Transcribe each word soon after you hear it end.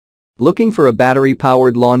Looking for a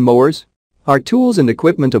battery-powered lawn mowers? Our tools and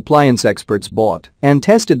equipment appliance experts bought and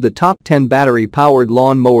tested the top 10 battery-powered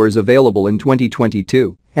lawn mowers available in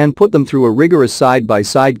 2022 and put them through a rigorous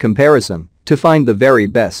side-by-side comparison to find the very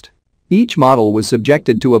best. Each model was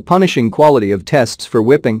subjected to a punishing quality of tests for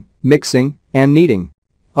whipping, mixing, and kneading.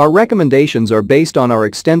 Our recommendations are based on our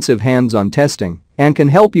extensive hands-on testing and can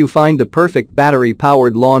help you find the perfect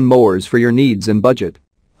battery-powered lawn mowers for your needs and budget.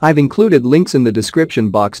 I've included links in the description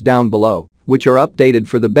box down below, which are updated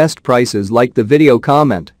for the best prices. Like the video,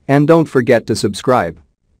 comment, and don't forget to subscribe.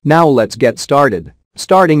 Now let's get started.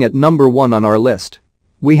 Starting at number 1 on our list,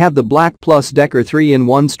 we have the Black Plus Decker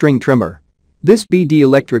 3-in-1 String Trimmer. This BD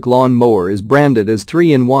electric lawn mower is branded as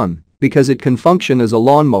 3-in-1 because it can function as a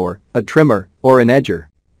lawnmower, a trimmer, or an edger.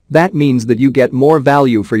 That means that you get more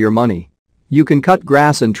value for your money. You can cut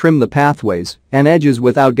grass and trim the pathways and edges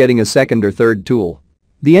without getting a second or third tool.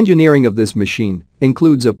 The engineering of this machine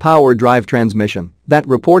includes a power drive transmission that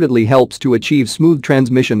reportedly helps to achieve smooth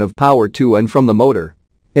transmission of power to and from the motor.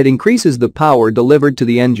 It increases the power delivered to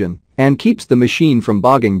the engine and keeps the machine from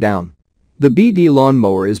bogging down. The BD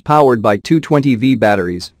lawnmower is powered by 220V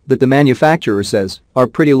batteries that the manufacturer says are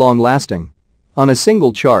pretty long-lasting. On a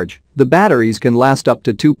single charge, the batteries can last up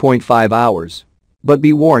to 2.5 hours. But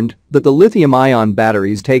be warned that the lithium-ion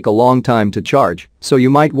batteries take a long time to charge, so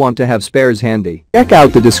you might want to have spares handy. Check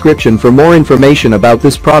out the description for more information about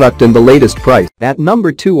this product and the latest price. At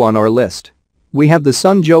number 2 on our list, we have the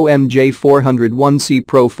Sunjoe MJ401C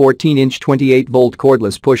Pro 14-inch 28-volt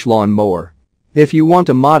cordless push lawn mower. If you want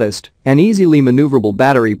a modest and easily maneuverable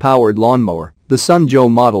battery-powered lawnmower, the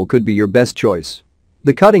Sunjoe model could be your best choice.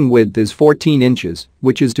 The cutting width is 14 inches,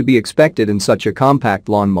 which is to be expected in such a compact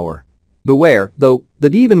lawnmower. Beware, though,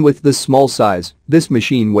 that even with this small size, this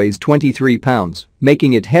machine weighs 23 pounds,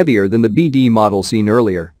 making it heavier than the BD model seen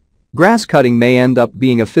earlier. Grass cutting may end up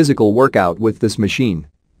being a physical workout with this machine.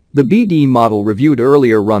 The BD model reviewed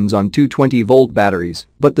earlier runs on 220-volt batteries,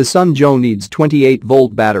 but the Sunjoe needs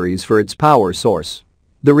 28-volt batteries for its power source.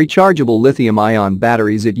 The rechargeable lithium-ion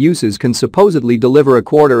batteries it uses can supposedly deliver a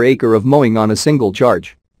quarter acre of mowing on a single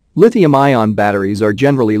charge. Lithium-ion batteries are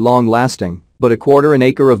generally long-lasting, but a quarter an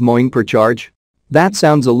acre of mowing per charge? That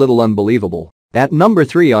sounds a little unbelievable. At number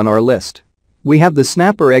 3 on our list, we have the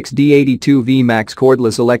Snapper XD82V Max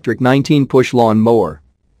cordless electric 19-push lawn mower.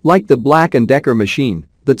 Like the Black & Decker machine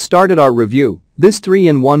that started our review, this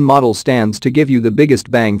 3-in-1 model stands to give you the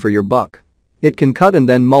biggest bang for your buck. It can cut and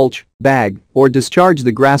then mulch, bag, or discharge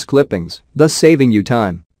the grass clippings, thus saving you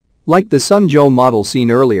time. Like the Sunjoe model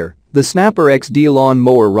seen earlier, the Snapper XD lawn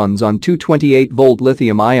mower runs on 228-volt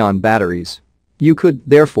lithium-ion batteries. You could,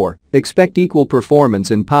 therefore, expect equal performance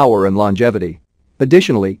in power and longevity.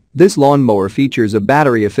 Additionally, this lawnmower features a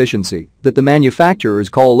battery efficiency that the manufacturers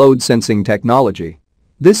call load sensing technology.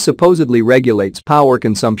 This supposedly regulates power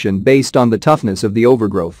consumption based on the toughness of the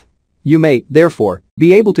overgrowth. You may, therefore,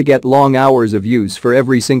 be able to get long hours of use for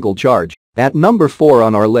every single charge. At number 4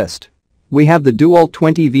 on our list, we have the DeWalt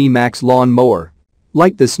 20V Max lawn mower.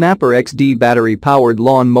 Like the Snapper XD battery-powered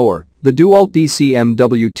lawn mower, the DeWalt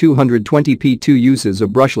DCMW220P2 uses a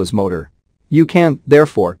brushless motor. You can,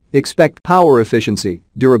 therefore, expect power efficiency,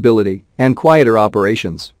 durability, and quieter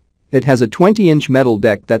operations. It has a 20-inch metal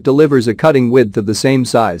deck that delivers a cutting width of the same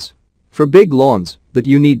size. For big lawns that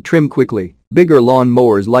you need trim quickly, bigger lawn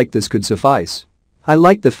mowers like this could suffice. I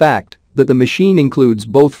like the fact that the machine includes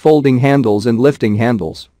both folding handles and lifting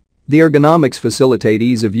handles. The ergonomics facilitate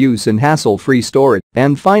ease of use and hassle-free storage.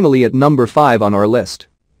 And finally, at number 5 on our list,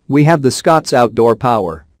 we have the Scotts Outdoor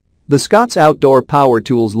Power. The Scotts Outdoor Power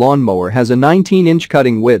Tools lawnmower has a 19-inch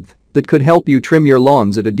cutting width that could help you trim your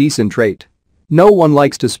lawns at a decent rate. No one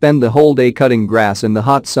likes to spend the whole day cutting grass in the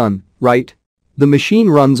hot sun, right? The machine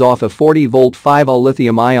runs off a 40-volt 5Ah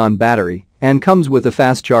lithium-ion battery and comes with a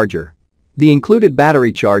fast charger. The included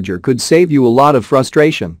battery charger could save you a lot of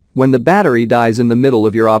frustration when the battery dies in the middle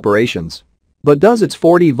of your operations. But does its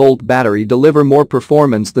 40-volt battery deliver more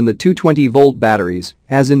performance than the 220-volt batteries,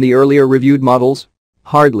 as in the earlier reviewed models?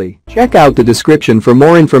 Hardly. Check out the description for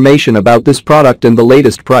more information about this product and the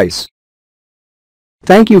latest price.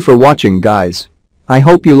 Thank you for watching, guys. I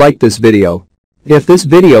hope you liked this video. If this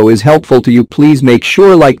video is helpful to you, please make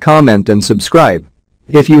sure like, comment, and subscribe.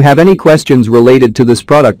 If you have any questions related to this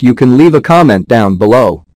product, you can leave a comment down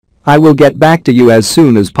below. I will get back to you as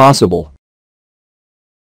soon as possible.